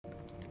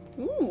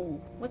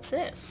Ooh, what's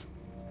this?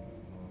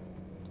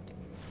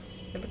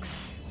 It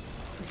looks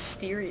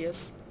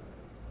mysterious.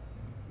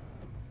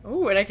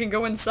 Ooh, and I can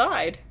go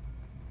inside.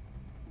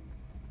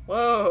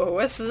 Whoa,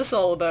 what's this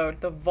all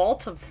about? The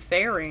Vault of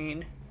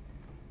Therain.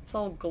 It's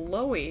all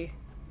glowy.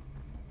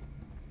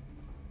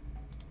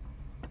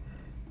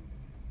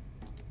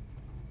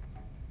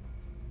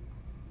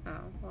 Oh,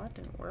 well that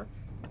didn't work.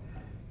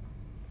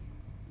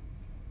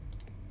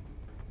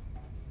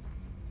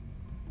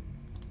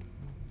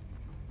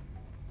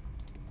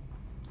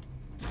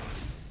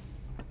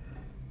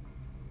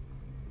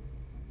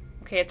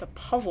 Okay, it's a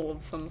puzzle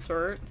of some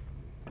sort.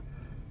 I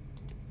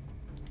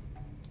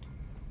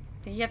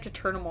think you have to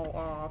turn them all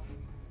off.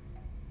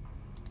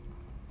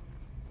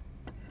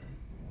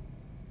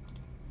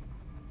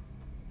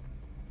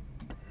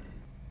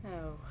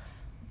 Oh.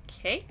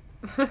 Okay.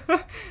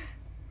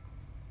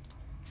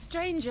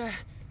 Stranger,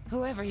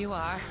 whoever you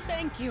are,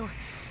 thank you.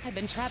 I've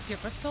been trapped here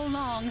for so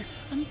long.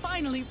 I'm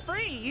finally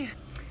free.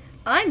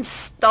 I'm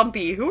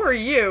Stumpy. Who are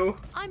you?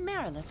 I'm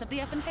Marilys of the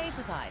F&K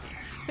Society,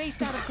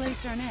 based out of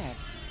Glacier and Ed.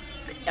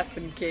 The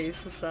F&K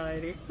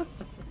Society.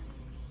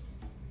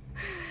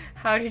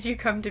 How did you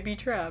come to be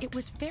trapped? It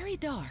was very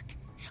dark.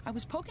 I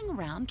was poking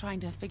around trying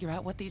to figure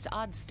out what these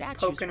odd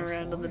statues Poking were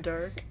around for. in the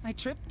dark. I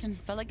tripped and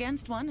fell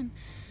against one, and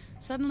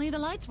suddenly the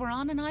lights were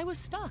on and I was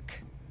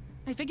stuck.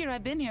 I figure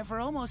I've been here for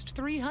almost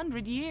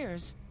 300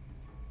 years.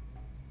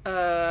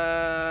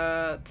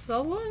 It's a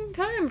long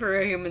time for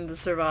a human to You're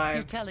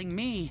survive. telling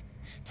me.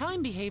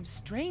 Time behaves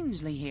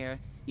strangely here.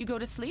 You go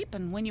to sleep,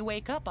 and when you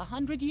wake up,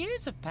 100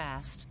 years have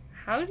passed.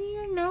 How do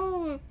you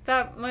know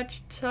that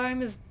much time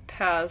has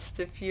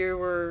passed if you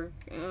were...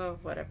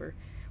 whatever.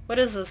 What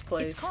is this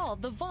place? It's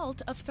called the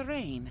Vault of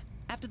Therain,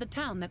 after the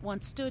town that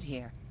once stood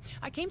here.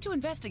 I came to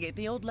investigate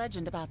the old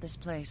legend about this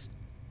place.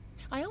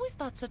 I always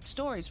thought such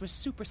stories were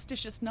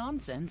superstitious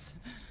nonsense.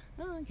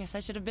 Oh, I guess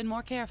I should have been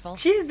more careful.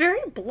 She's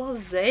very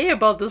blasé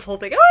about this whole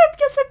thing. Oh, I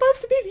guess I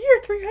must have been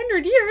here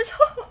 300 years.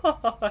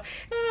 Oh,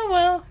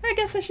 well, I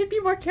guess I should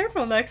be more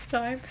careful next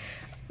time.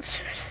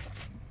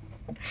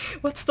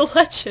 What's the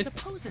legend?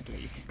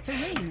 Supposedly,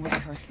 Therain was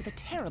cursed with a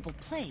terrible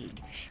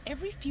plague.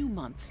 Every few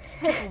months,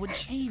 people would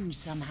change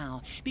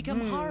somehow,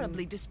 become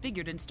horribly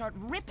disfigured and start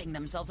ripping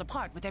themselves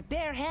apart with their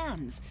bare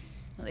hands.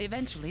 Well,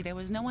 eventually, there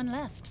was no one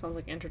left. Sounds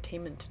like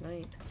entertainment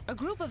tonight. A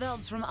group of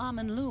elves from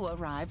Amun Lu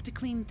arrived to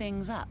clean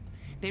things up.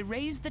 They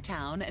razed the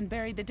town and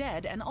buried the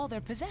dead and all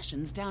their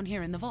possessions down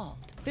here in the vault.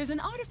 There's an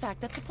artifact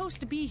that's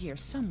supposed to be here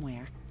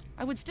somewhere.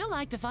 I would still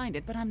like to find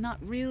it, but I'm not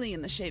really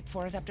in the shape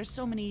for it after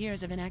so many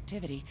years of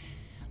inactivity.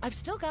 I've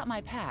still got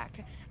my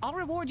pack. I'll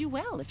reward you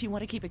well if you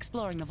want to keep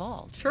exploring the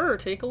vault. Sure,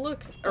 take a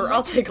look. Or The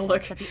I'll legend take a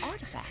look. says that the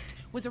artifact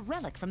was a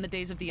relic from the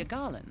days of the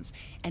Agalans,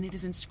 and it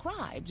is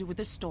inscribed with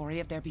the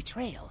story of their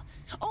betrayal.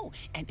 Oh,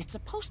 and it's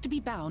supposed to be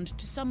bound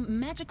to some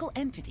magical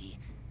entity.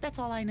 That's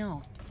all I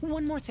know.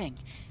 One more thing.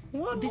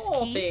 This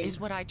key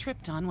is what I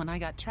tripped on when I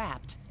got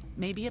trapped.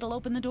 Maybe it'll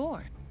open the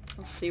door.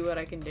 I'll see what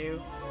I can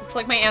do. It's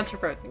like my answer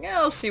for everything. Yeah,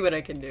 I'll see what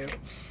I can do.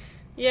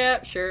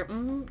 Yeah, sure.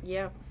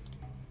 Yeah.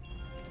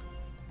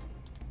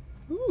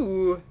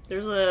 Ooh,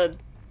 there's a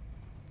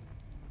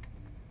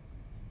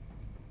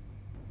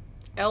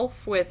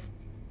elf with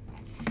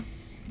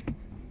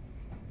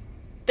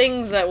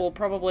things that will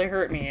probably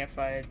hurt me if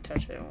I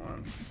touch it.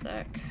 One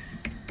sec.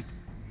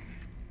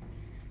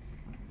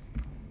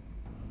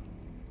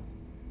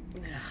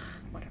 Ugh,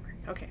 whatever.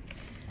 Okay.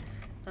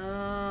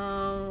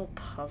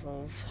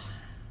 Puzzles.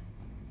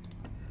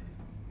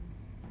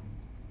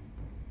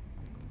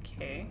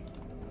 Okay.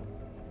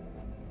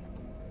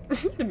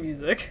 The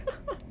music.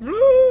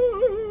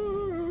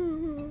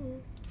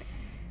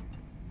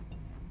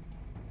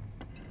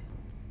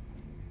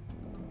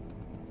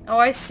 Oh,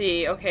 I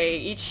see. Okay,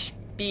 each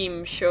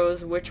beam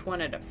shows which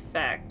one it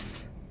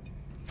affects.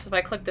 So if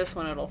I click this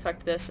one, it'll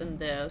affect this and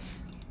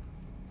this.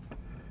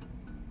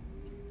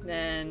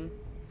 Then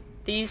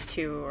these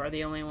two are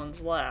the only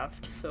ones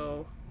left,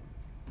 so...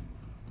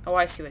 Oh,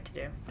 I see what to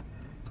do.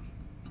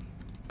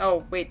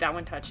 Oh, wait, that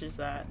one touches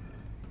that.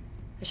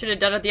 I should have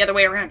done it the other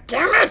way around.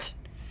 Damn it!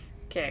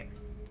 Okay.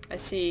 I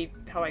see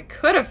how I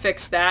could have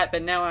fixed that,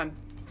 but now I'm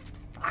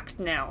fucked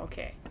now.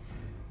 Okay.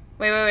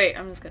 Wait.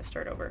 I'm just gonna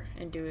start over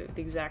and do it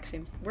the exact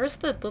same. Where's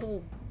the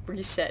little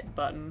reset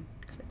button?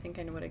 Because I think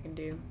I know what I can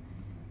do.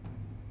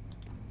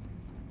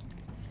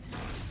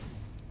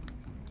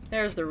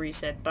 There's the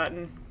reset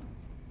button.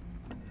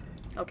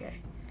 Okay.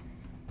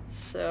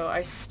 So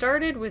I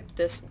started with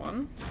this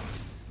one.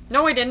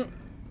 No, I didn't.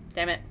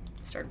 Damn it.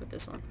 Started with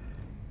this one.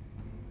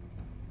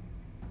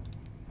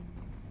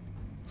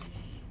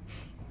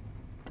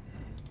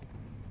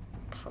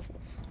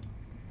 Puzzles.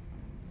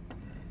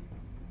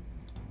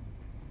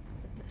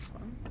 With this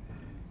one.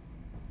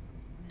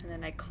 And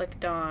then I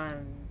clicked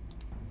on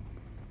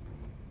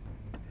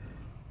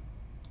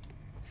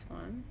this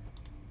one.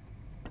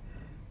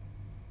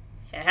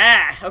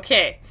 Yeah,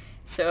 okay.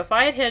 So if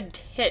I had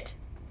hit...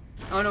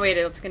 Oh no, wait,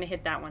 it's going to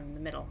hit that one in the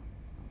middle.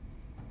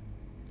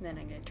 And then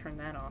I'm going to turn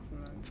that off,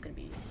 and then it's going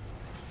to be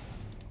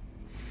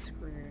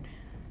screwed.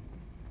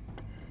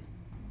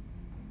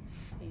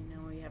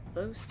 have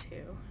those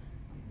two.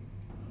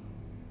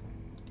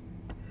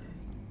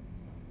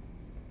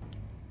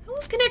 That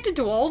was connected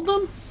to all of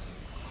them?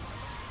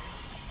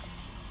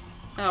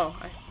 Oh,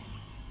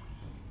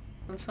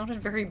 that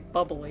sounded very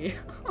bubbly.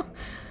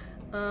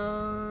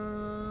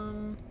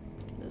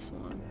 This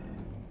one.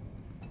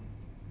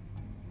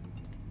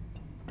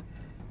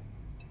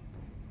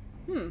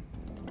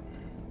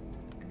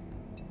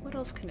 What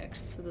else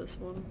connects to this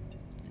one?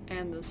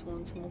 And this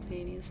one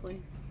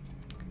simultaneously?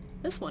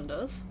 This one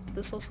does.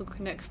 This also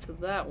connects to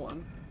that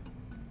one.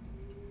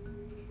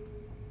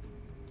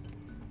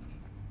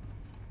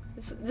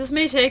 This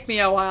may take me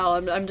a while,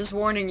 I'm just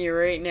warning you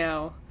right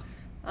now.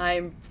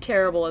 I'm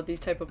terrible at these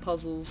type of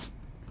puzzles.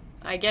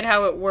 I get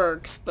how it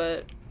works,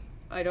 but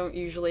I don't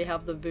usually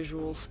have the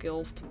visual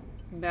skills to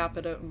map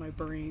it out in my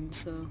brain,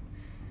 so...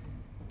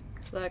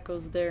 So that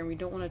goes there, and we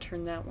don't want to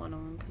turn that one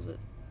on, because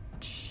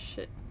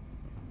shit.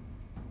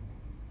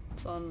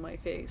 It's on my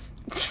face.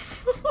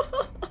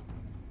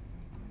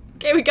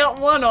 Okay, we got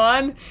one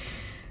on!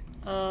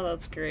 Oh,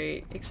 that's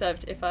great.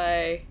 Except if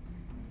I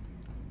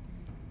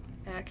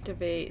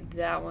activate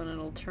that one,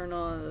 it'll turn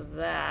on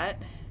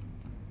that,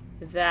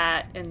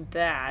 and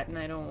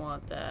I don't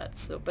want that.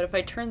 So, but if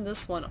I turn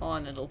this one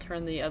on, it'll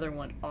turn the other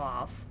one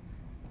off.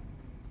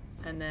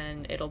 And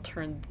then it'll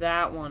turn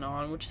that one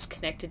on, which is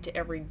connected to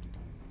every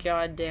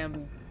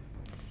goddamn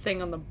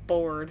thing on the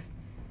board.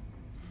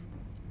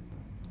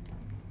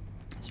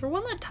 Is there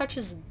one that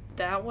touches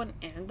that one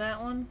and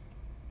that one?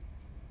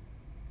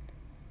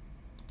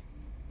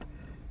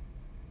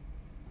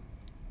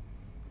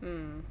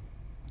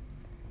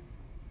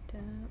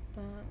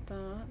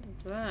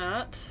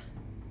 That.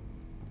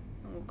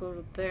 We'll go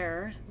to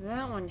there.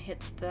 That one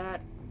hits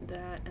that,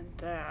 and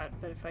that.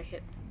 But if I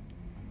hit...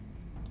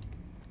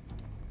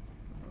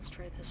 Let's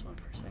try this one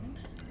for a second.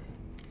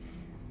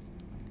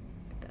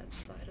 That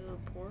side of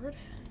the board.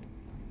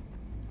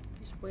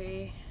 He's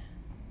way...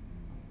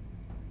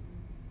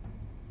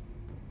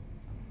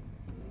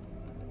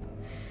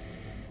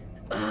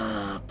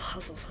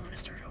 puzzles. I'm gonna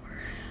start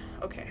over.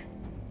 Okay.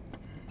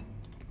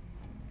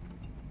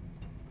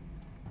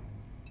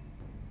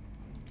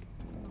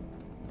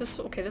 This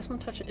one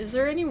touches... Is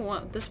there any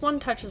one... This one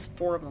touches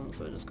 4 of them,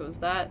 so it just goes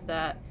that,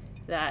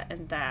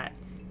 and that.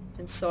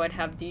 And so I'd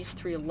have these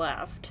 3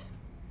 left.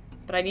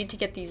 But I need to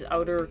get these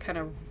outer kind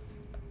of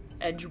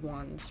edge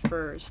ones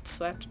first,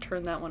 so I have to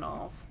turn that one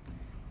off.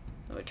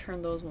 I would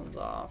turn those ones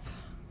off.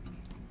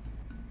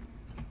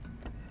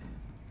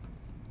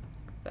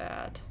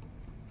 That.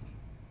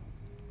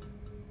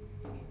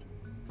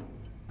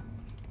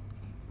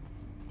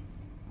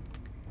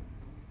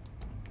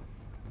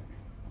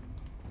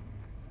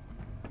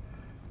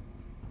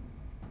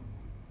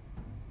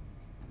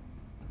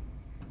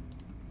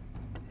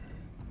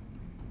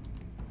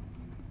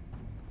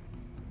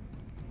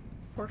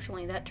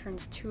 Fortunately, that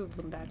turns 2 of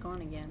them back on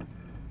again.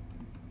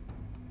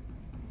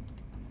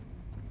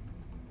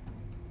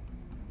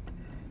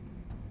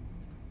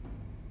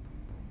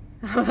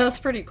 That's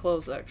pretty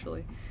close,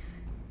 actually.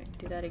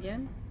 Do that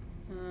again.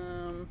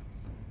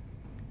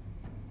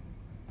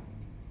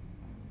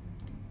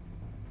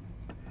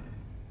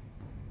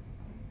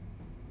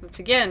 It's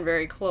again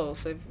very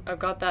close. I've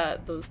got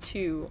those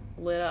 2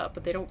 lit up,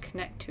 but they don't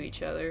connect to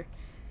each other.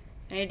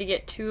 I need to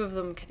get 2 of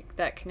them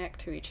that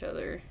connect to each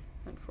other,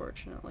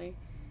 unfortunately.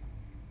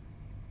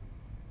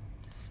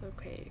 So,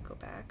 okay, go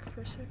back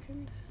for a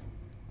second.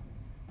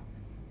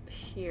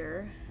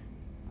 Here.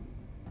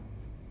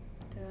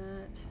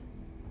 That.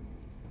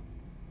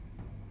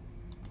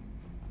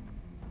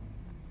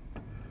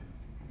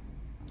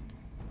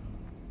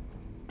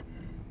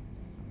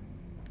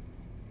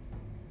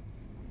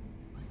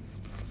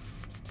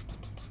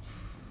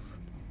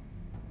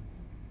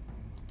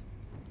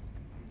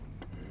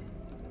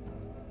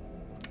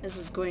 This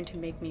is going to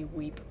make me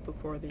weep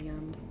before the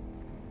end.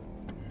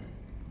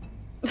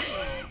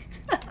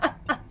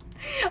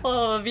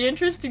 Well, it'll be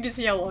interesting to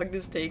see how long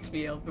this takes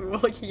me. I'll be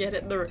looking at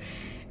it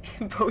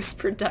in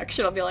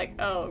post-production. I'll be like,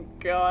 oh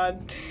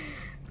god.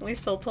 At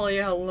least I'll tell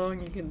you how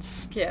long you can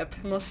skip.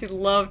 Unless you'd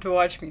love to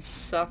watch me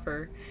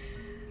suffer.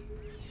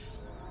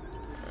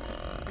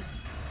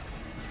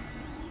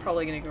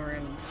 Probably gonna go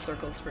around in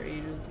circles for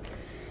ages.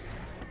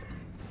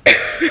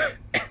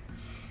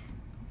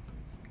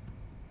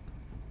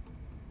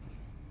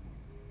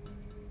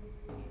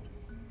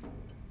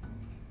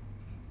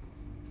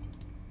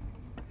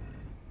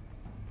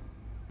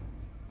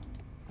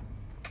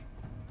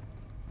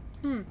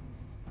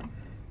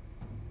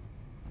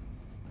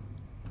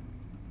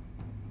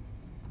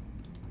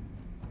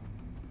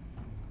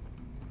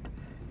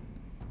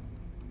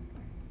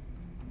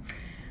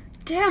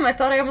 Damn, I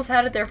thought I almost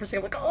had it there for a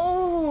second. Like,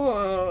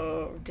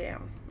 oh,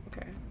 damn.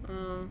 Okay.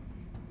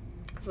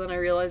 Because then I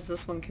realized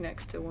this one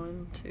connects to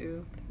 1,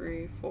 2,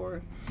 3,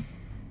 4.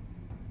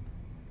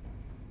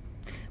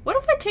 What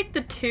if I take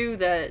the 2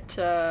 that,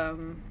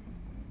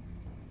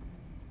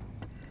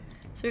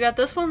 So we got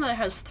this one that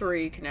has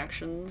 3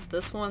 connections,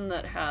 this one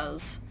that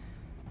has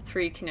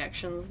 3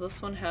 connections,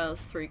 this one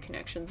has 3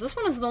 connections. This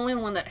one is the only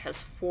one that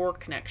has 4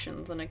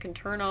 connections, and I can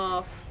turn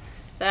off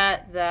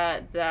That,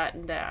 that, that,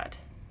 and that.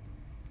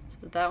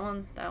 So that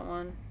one, that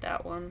one,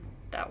 that one,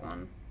 that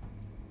one.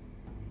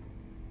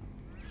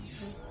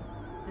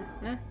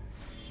 Nah.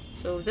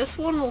 So this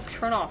one will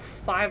turn off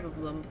 5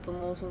 of them, but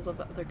then those ones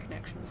have other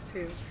connections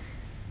too.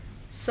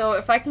 So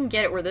if I can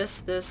get it where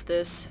this,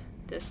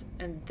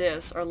 and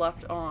this are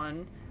left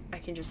on, I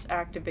can just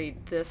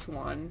activate this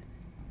one,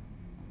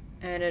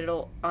 and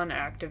it'll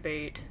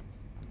unactivate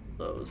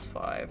those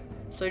 5.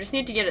 So I just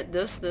need to get it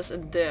this,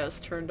 and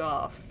this turned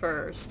off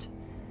first.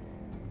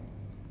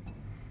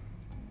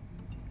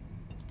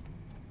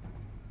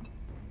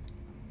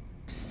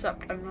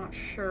 Except I'm not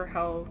sure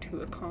how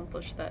to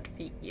accomplish that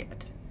feat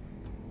yet.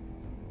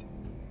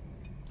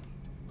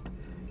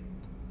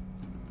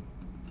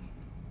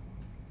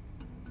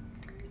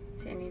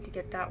 See, I need to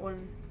get that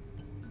one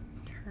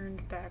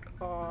turned back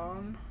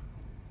on.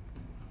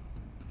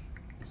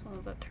 Some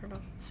of that turned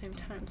off at the same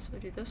time. So I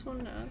do this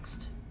one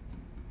next.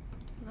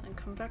 And then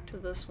come back to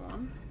this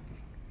one.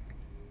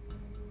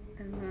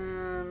 And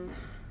then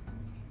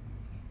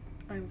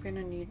I'm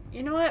gonna need...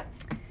 You know what?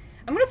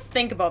 I'm gonna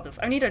think about this.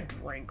 I need a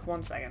drink.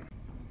 1 second.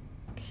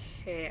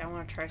 Okay, I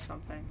wanna try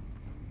something.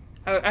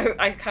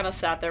 I kind of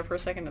sat there for a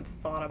second and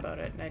thought about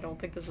it, and I don't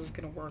think this is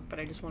gonna work, but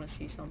I just want to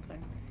see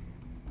something.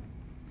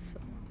 So,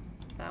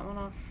 that one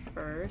off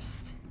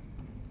first.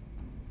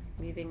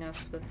 Leaving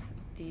us with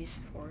these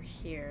 4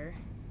 here.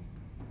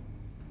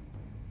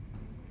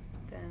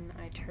 Then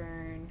I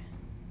turn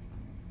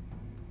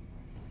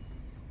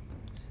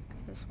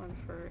this one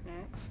for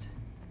next.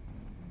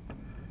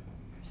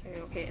 Sorry,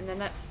 okay, and then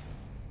that...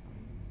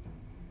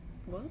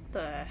 What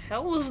the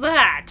hell was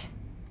that?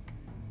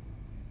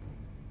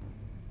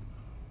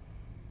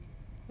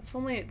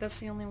 That's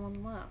the only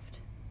one left.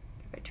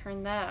 If I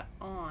turn that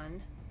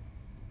on,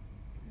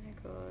 there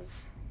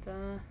goes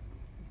the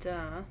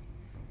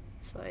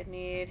so I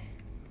need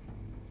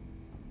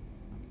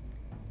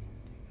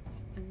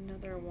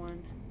another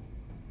one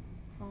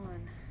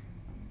on.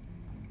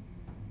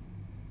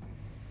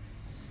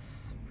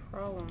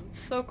 Problem. It's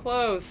so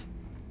close.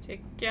 So you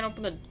can't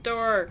open the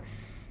door.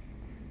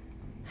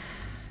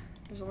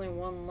 There's only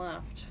one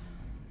left.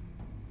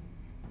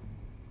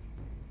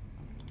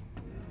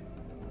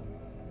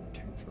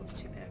 Turns those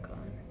 2 back on.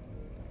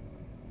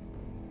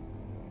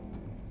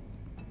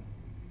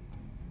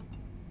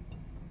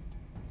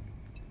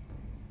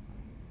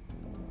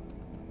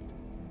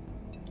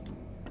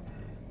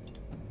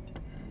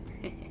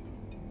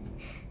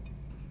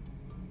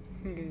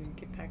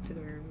 Get back to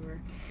the where we were.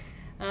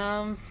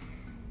 I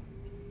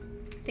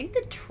think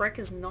the trick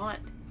is not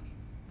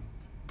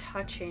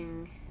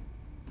touching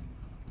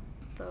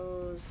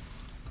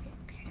those.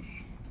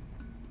 Okay.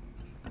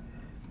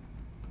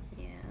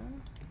 Yeah.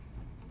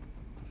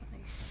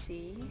 I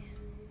see.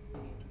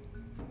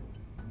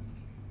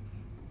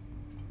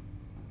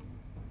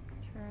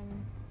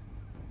 Turn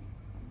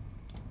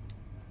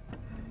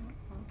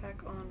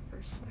back on for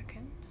a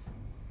second.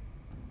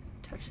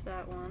 Touch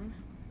that one.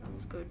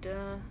 Let's go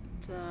da,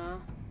 da,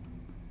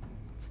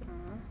 da.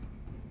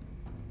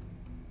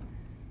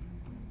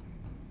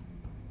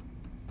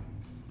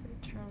 So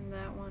turn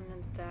that one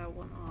and that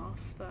one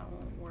off. That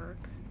won't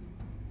work.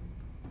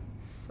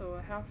 So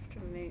I have to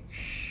make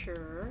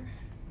sure.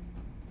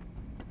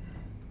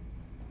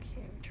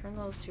 Okay, turn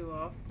those 2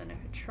 off. Then if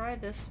I try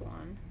this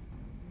one,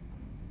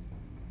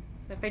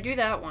 if I do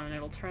that one,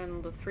 it'll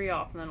turn the 3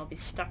 off, and then I'll be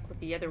stuck with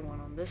the other one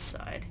on this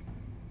side,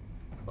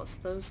 plus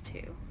those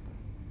 2.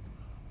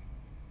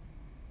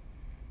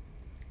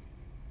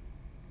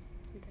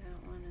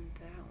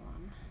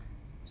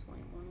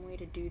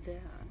 To do that.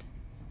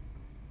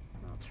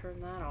 And I'll turn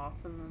that off,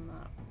 and then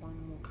that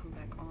one will come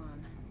back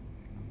on.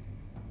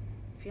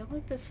 I feel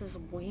like this is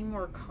way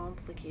more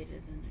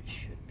complicated than it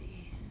should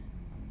be.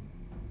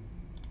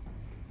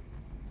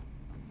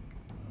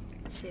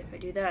 Let's see, if I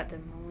do that,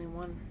 then the only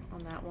one on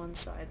that one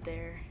side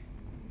there.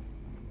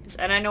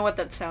 And I know what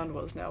that sound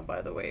was now,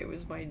 by the way. It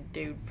was my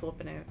dude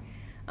flipping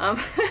out.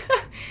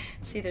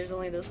 See, there's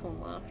only this one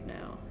left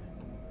now.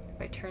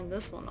 If I turn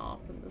this one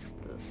off, then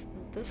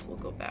this will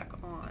go back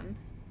on.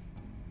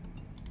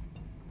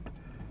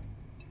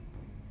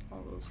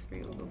 All those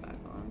 3 will go back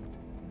on.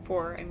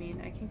 4, I mean,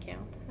 I can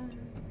count. Then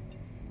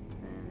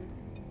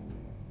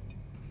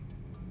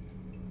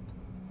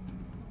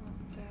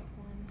that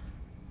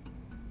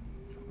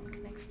one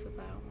connects to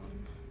that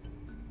one.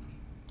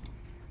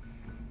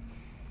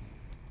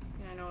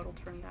 And I know it'll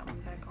turn that one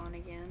back on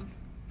again.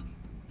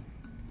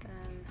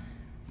 Then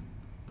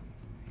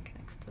it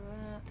connects to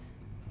that,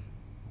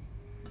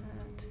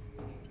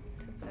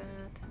 to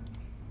that.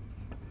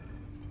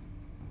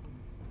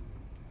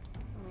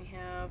 And we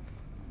have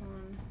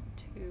 1,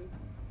 2,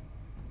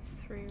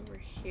 3 over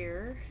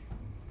here.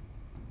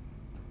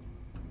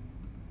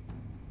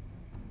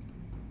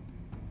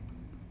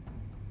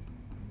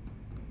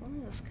 Only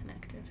this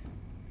connected.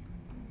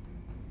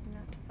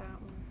 Not to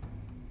that one.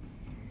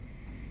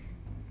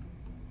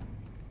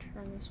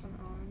 Turn this one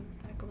on.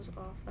 That goes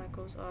off, that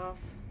goes off,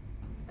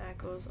 that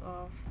goes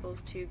off.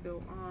 Those 2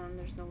 go on.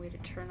 There's no way to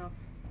turn off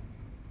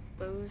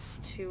those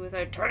 2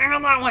 without turning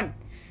on that one!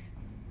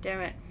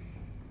 Damn it.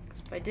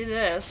 'Cause if I do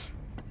this,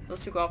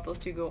 those two go off, those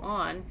two go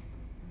on,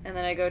 and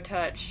then I go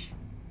touch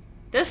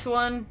this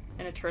one,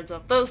 and it turns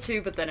off those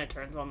two, but then it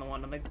turns on the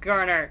one on the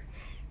garner.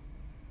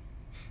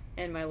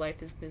 And my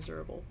life is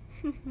miserable.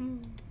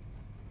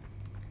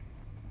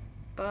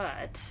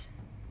 But...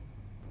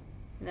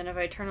 and then if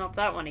I turn off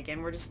that one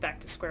again, we're just back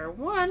to square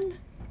one.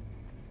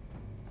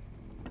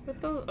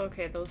 But those...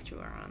 okay, those two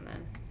are on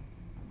then.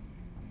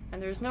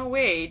 And there's no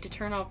way to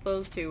turn off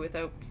those two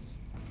without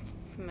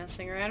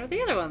messing around with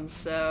the other ones,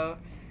 so...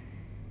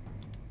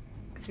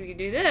 because we can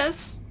do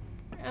this,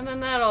 and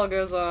then that all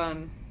goes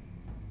on.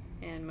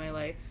 And my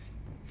life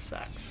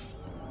sucks.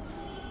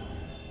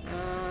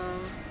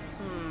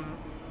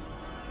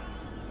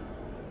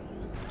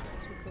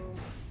 So we go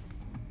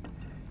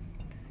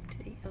back to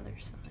the other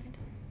side.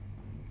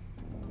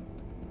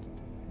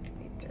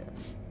 Activate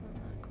this, and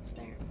that goes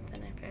there. But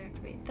then if I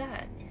activate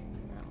that,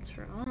 that'll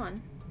turn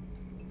on.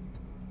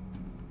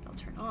 That'll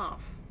turn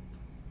off.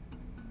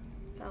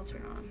 That'll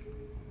turn on.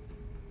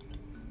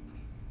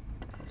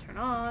 That'll turn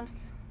on.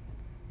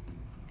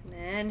 And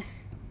then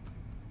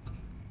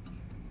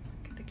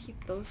gotta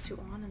keep those two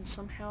on and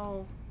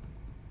somehow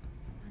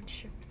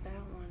unshift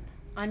that one.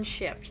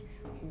 Unshift.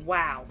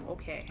 Wow.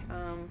 Okay.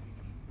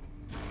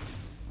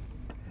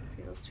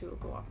 See, those two will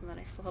go off, and then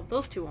I still have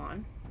those two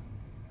on.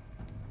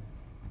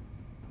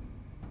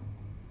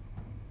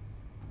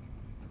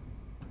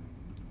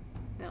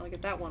 Now look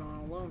at that one on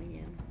alone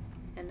again,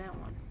 and that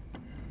one.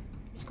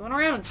 Just going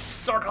around in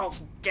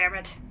circles. Damn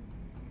it.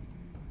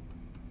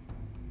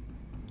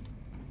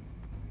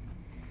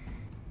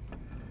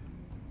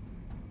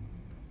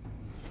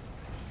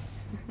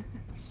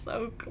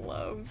 So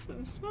close.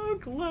 I'm so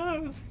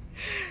close.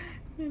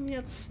 And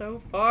yet so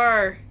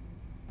far.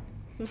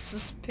 This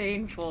is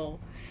painful.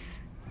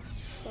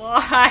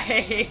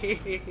 Why?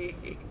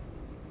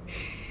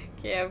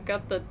 Okay, I've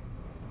got the...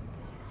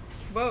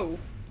 whoa.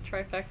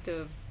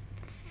 Trifecta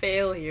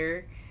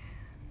failure.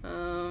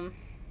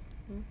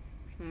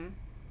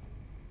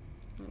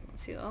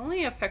 See, that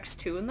only affects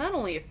 2, and that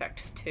only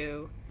affects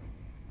 2.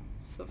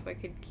 So if I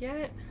could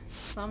get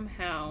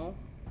somehow...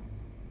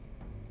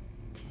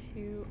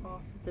 2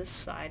 off this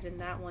side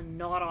and that one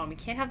not on. We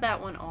can't have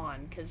that one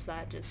on because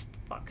that just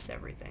fucks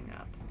everything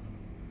up.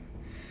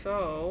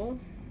 So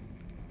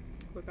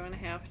we're going to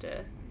have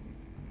to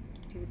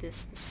do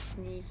this the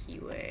sneaky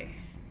way.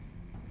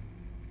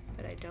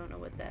 But I don't know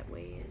what that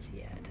way is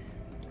yet.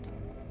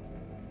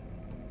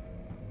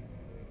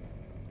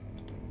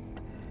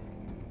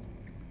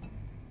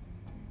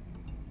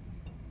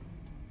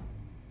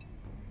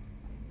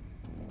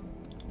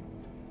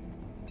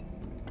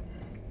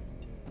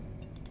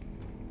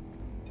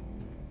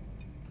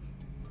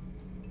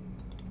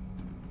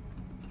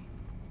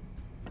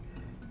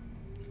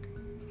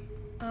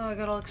 Oh, I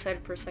got all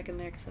excited for a second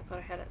there because I thought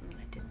I had it and then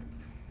I didn't.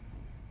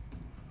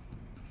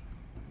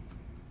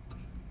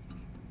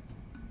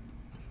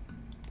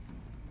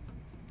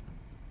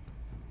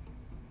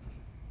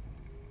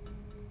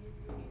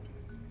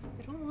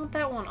 I don't want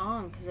that one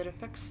on because it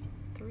affects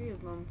 3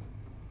 of them.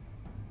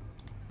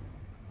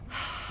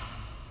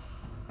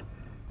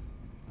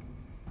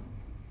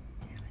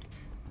 Damn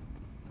it.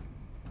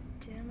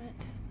 Damn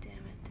it,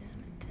 damn it, damn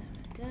it,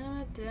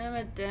 damn it, damn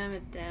it, damn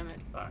it, damn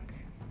it, fuck.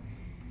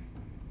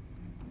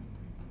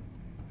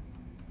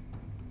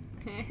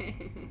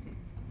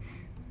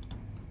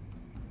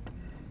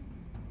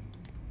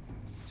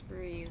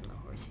 Screw you and the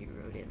horse you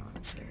rode in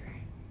on, sir.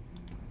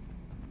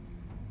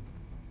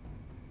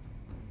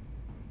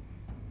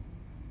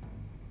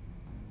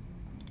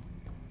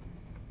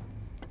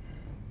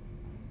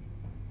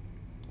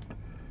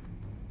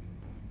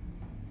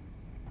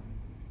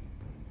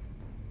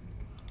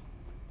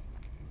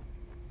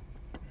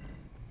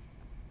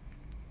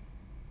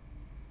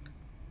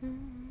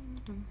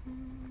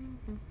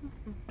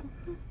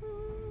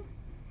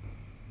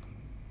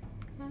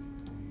 I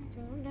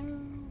don't know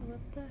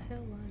what the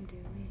hell I'm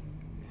doing.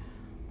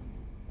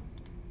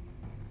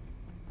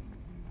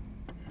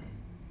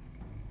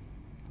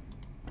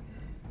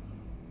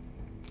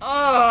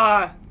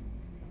 Ah!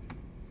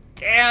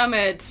 Damn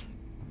it!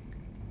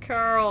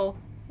 Carl,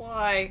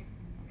 why?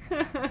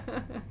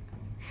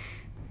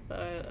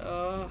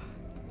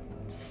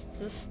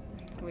 Just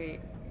wait.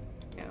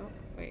 No,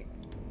 wait.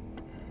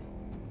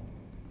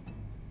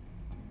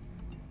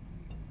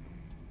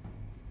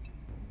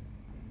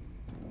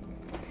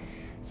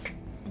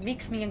 It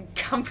makes me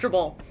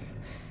uncomfortable.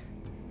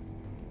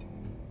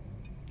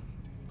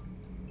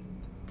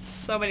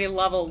 So many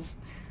levels.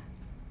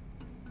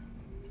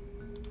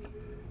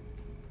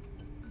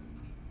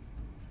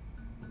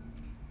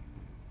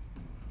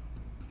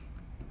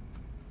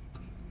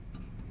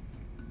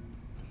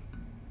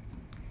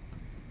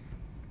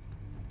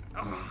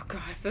 Oh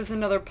god, if there's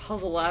another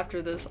puzzle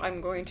after this,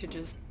 I'm going to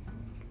just...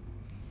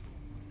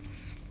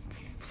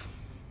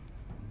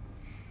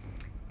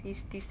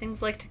 These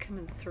things like to come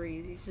in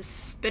threes. He's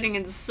just spinning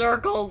in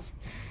circles.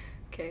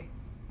 Okay.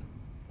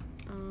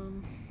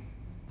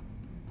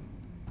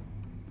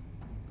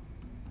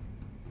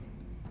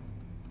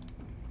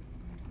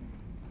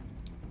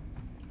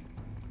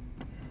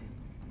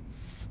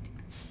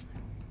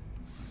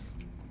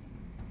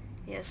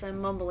 Yes,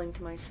 I'm mumbling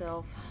to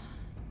myself.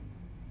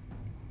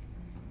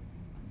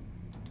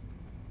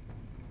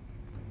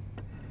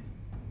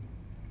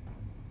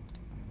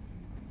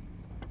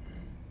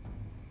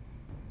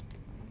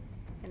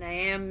 And I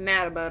am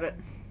mad about it.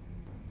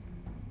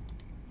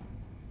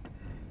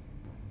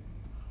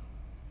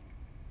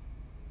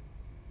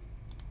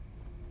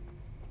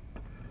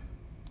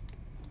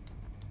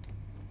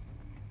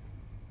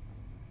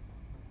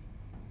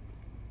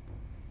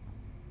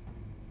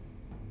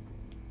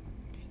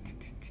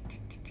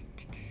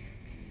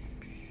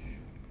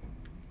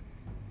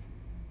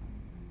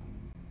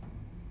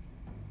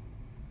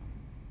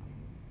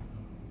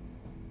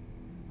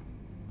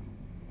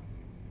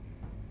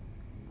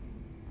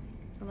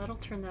 And that'll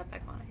turn that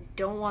back on. I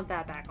don't want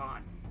that back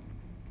on.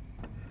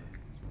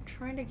 So I'm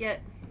trying to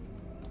get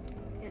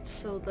it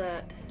so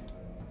that...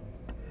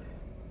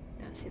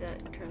 Yeah, see,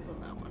 that turns on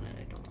that one and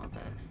I don't want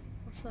that.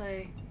 Unless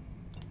I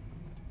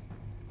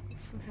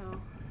somehow...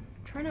 I'm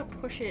trying to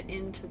push it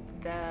into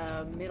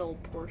the middle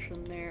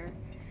portion there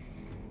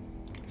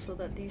so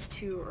that these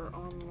two are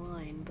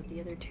online, but the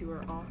other two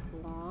are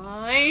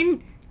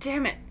offline.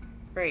 Damn it!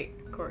 Right,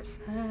 of course.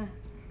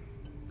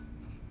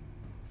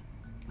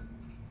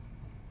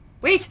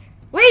 Wait!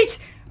 Wait!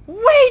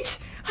 Wait!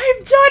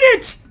 I've done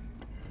it!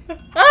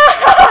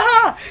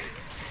 Ah!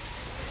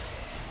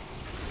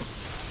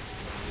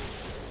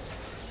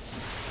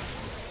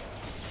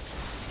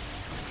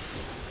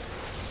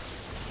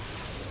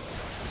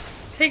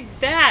 Take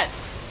that!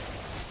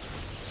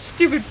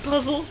 Stupid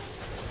puzzle!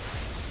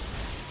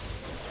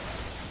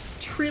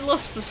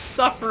 Treeless the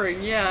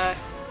suffering, yeah.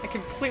 I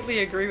completely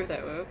agree with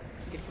that. Whoa.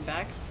 Is he gonna come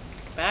back?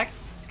 Come back?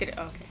 Let's get it.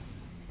 Oh, okay.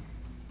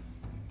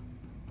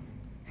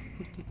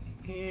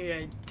 Yeah,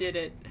 I did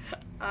it.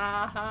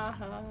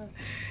 Ah,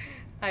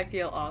 I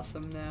feel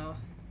awesome now.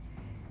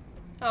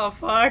 Oh,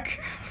 fuck.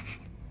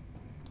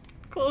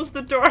 Close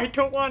the door. I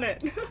don't want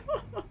it.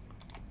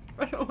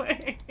 Run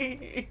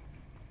away.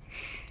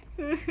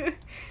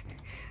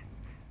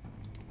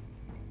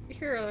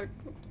 Here,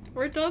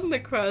 we're done the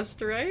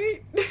quest,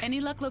 right?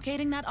 Any luck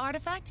locating that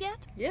artifact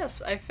yet?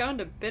 Yes, I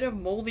found a bit of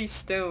moldy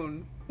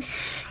stone.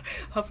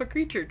 Of a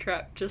creature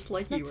trapped just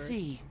like you were. Let's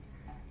see.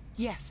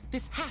 Yes,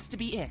 this has to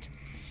be it.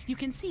 You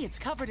can see it's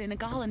covered in a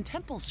Galan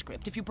temple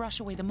script if you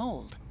brush away the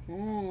mold.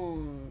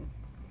 Mold.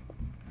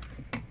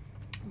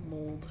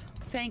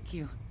 Thank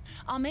you.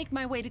 I'll make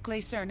my way to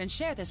Glaycern and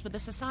share this with the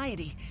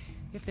Society.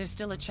 If there's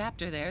still a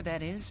chapter there,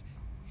 that is.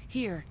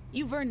 Here,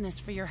 you've earned this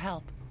for your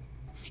help.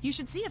 You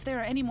should see if there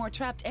are any more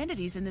trapped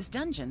entities in this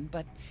dungeon,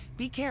 but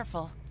be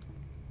careful.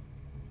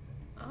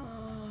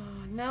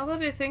 Now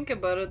that I think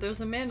about it, there's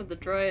a man at the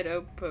Dryad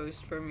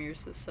Outpost from your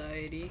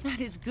Society.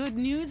 That is good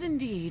news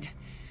indeed.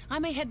 I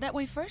may head that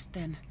way first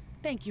then.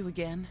 Thank you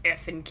again.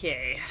 F and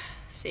K.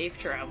 Safe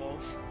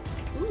travels.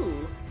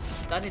 Ooh,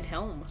 studded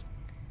helm.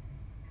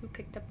 Who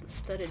picked up the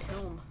studded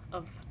helm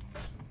of...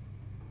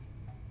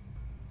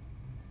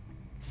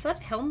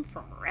 Studded helm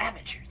from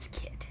Ravager's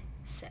kit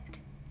set.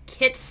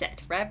 Kit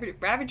set.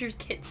 Ravager's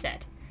kit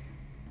set.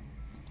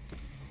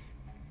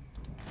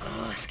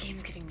 Oh, this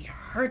game's giving me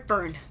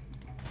heartburn.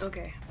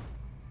 Okay.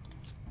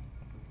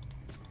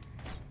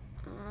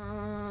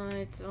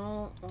 I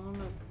don't want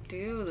to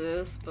do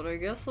this, but I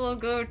guess I'll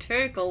go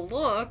take a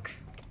look.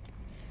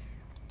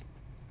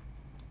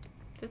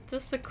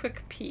 Just a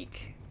quick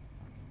peek.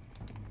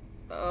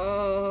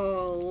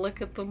 Oh,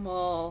 look at them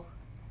all.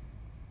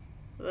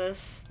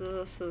 This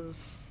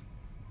is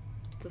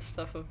the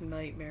stuff of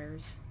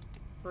nightmares.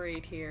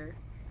 Right here.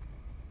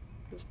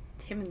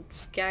 Him and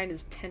this guy and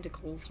his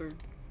tentacles are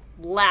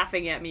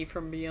laughing at me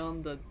from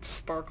beyond the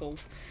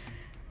sparkles.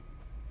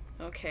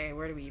 Okay,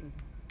 where do we even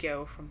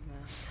go from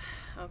this?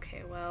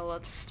 Okay, well,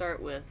 let's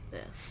start with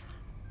this.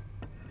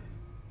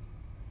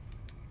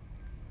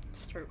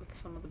 Start with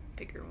some of the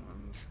bigger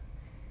ones.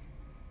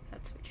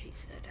 That's what she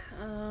said.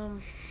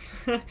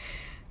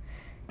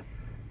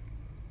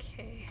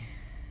 Okay.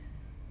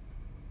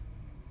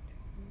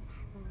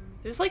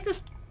 There's like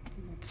this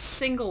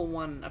single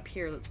one up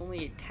here that's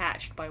only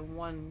attached by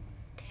one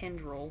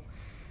tendril,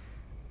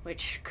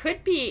 which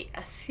could be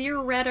a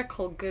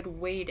theoretical good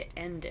way to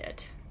end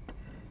it.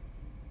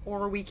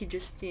 Or we could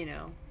just, you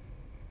know,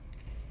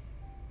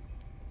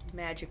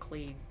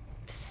 magically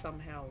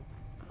somehow,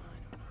 I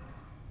don't know.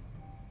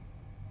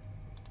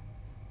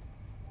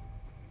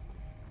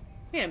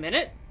 Wait a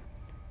minute.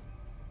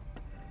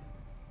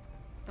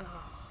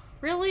 Oh,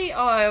 really?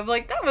 Oh, I'm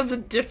like, that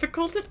wasn't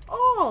difficult at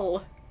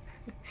all.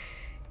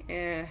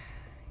 Yeah,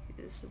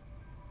 this is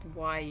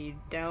why you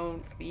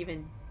don't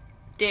even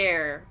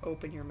dare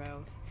open your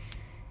mouth.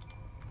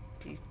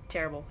 These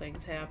terrible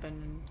things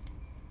happen.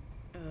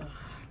 Ugh.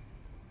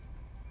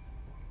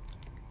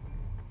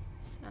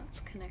 So that's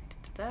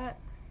connected to that.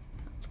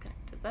 That's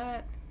connected to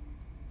that.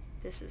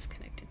 This is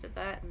connected to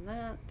that and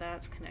that.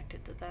 That's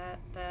connected to that,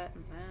 that,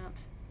 and that.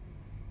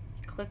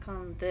 You click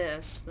on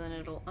this, then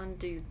it'll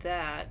undo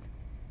that,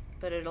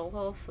 but it'll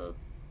also...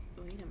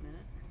 Wait a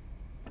minute.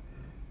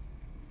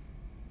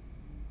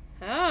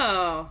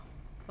 Oh!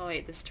 Oh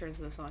wait, this turns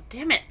this on.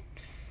 Damn it!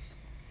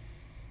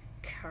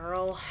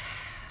 Earl.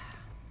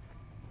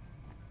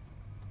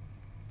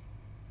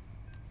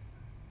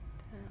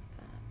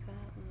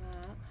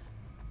 That.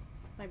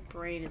 My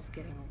brain is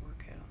getting a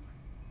workout.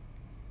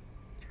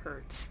 It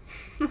hurts.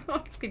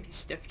 It's gonna be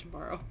stiff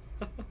tomorrow.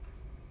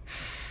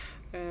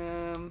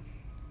 Okay,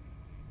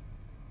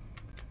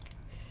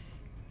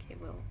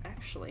 well,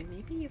 actually,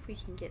 maybe if we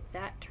can get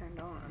that turned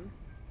on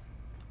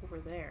over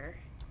there,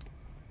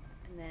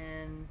 and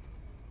then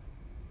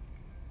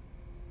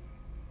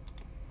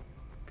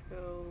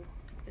go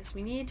like this.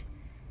 We need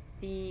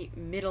the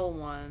middle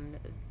one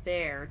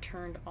there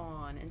turned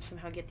on and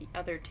somehow get the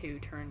other two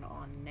turned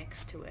on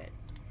next to it.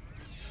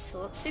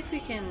 So let's see if we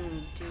can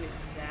do it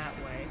that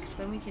way, because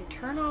then we can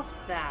turn off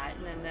that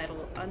and then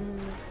that'll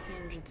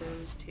unhinge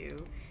those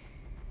two.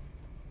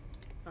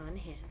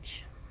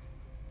 Unhinge.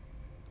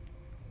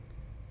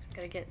 So we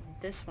gotta get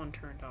this one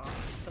turned off,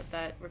 but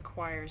that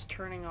requires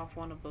turning off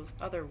one of those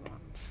other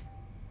ones.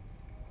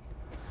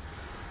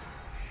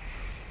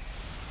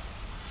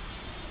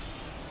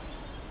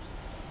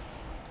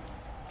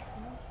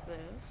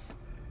 This,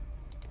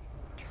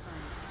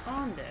 turn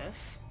on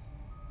this,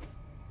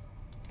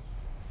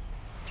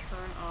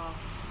 turn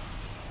off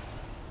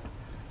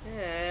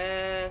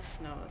this,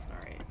 no that's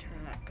not right,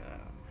 turn that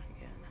on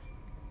again,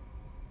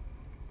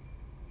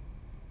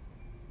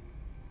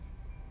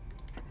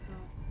 turn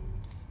off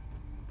this,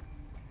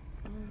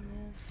 on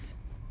this,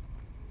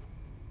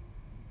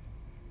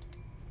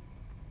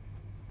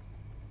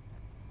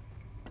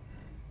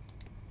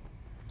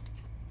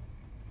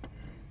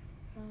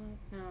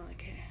 no,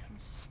 okay, I'm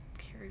just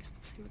curious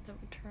to see what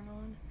that would turn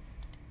on.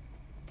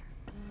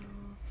 Turn that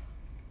off.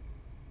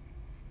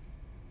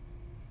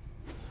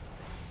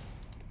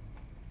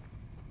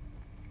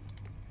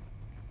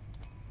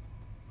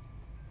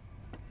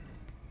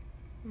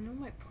 I know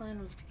my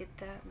plan was to get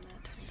that and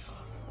that turned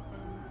off, but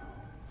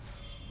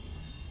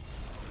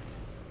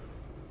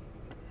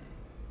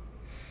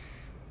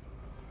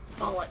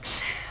then...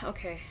 Bollocks!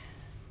 Okay.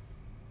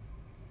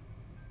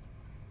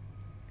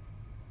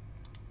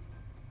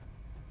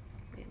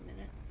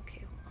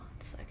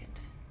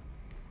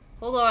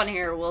 Hold on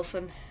here,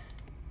 Wilson.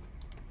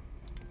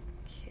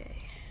 Okay.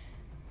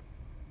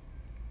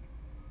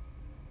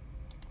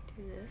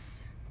 Do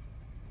this.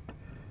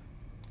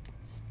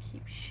 Just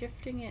keep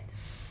shifting it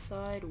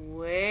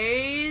sideways.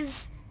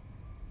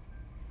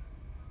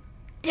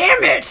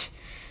 Damn it!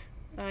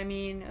 I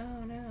mean,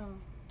 oh no.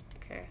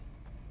 Okay.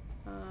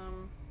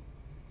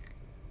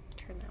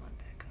 Turn that one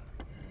back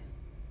on.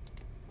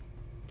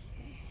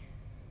 Okay.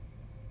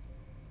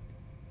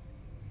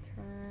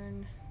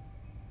 Turn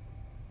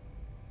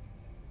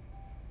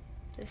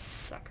this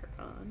sucker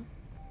on.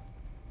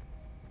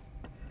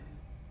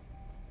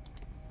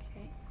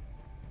 Okay.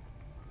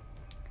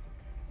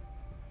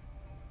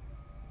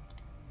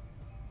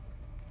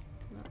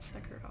 Turn that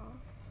sucker off.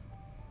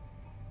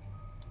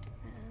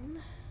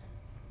 Then,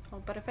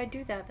 oh, but if I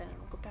do that, then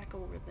it'll go back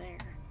over there.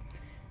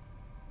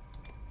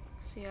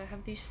 See, I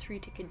have these three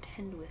to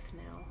contend with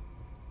now.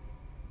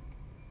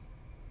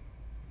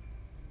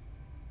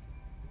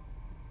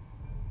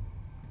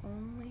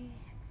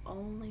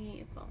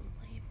 Only if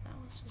that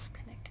was just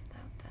connected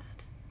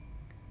that.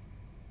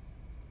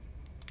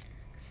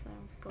 So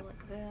if we go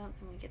like that,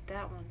 then we get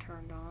that one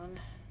turned on.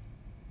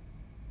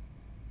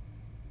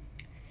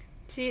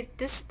 See,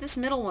 this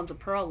middle one's a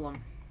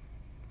problem.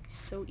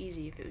 So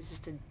easy if it was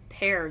just in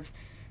pairs.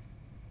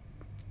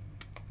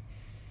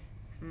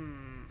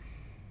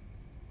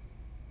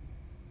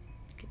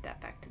 Get that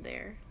back to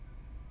there.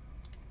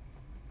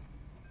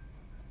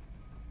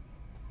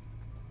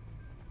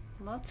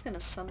 Well, that's gonna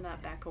send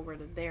that back over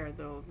to there,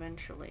 though,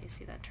 eventually.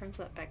 See, that turns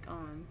that back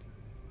on.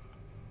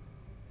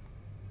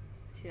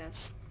 See,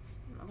 that's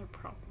another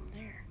problem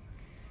there.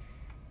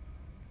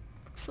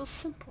 Looks so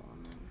simple,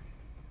 and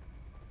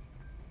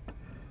then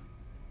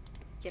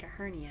get a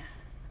hernia.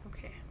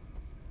 Okay.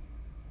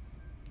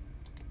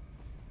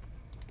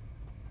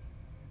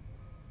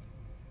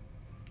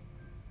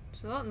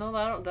 So,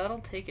 no, that'll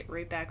take it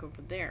right back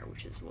over there,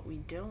 which is what we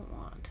don't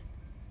want.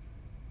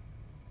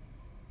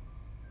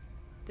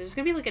 There's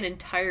gonna be like an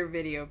entire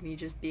video of me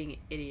just being an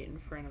idiot in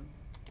front of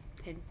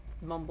and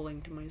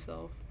mumbling to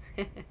myself.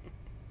 I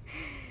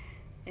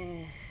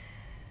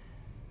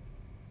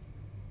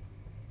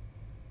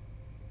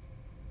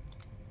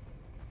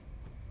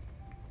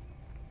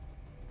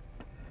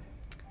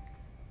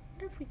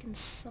wonder if we can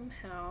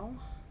somehow...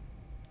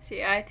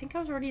 See, I think I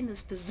was already in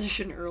this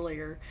position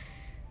earlier,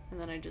 and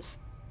then I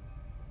just...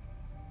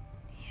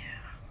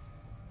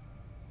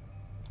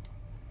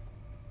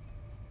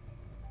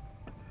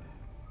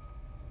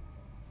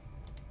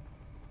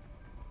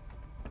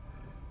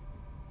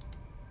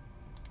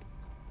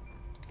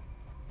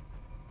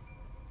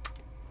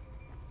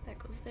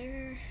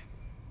 there.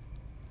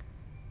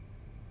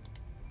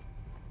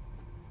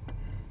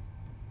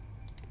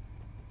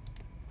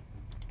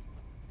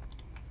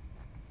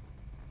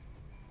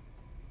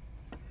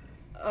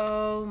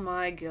 Oh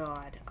my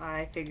god,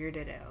 I figured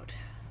it out.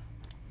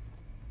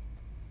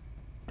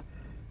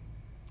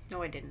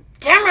 No, I didn't.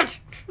 Damn it!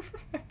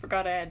 I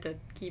forgot I had to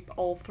keep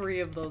all 3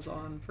 of those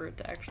on for it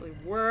to actually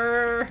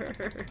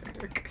work.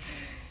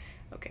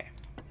 Okay.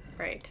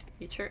 Right.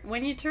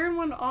 When you turn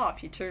one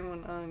off, you turn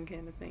one on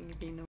kind of thing, if you know.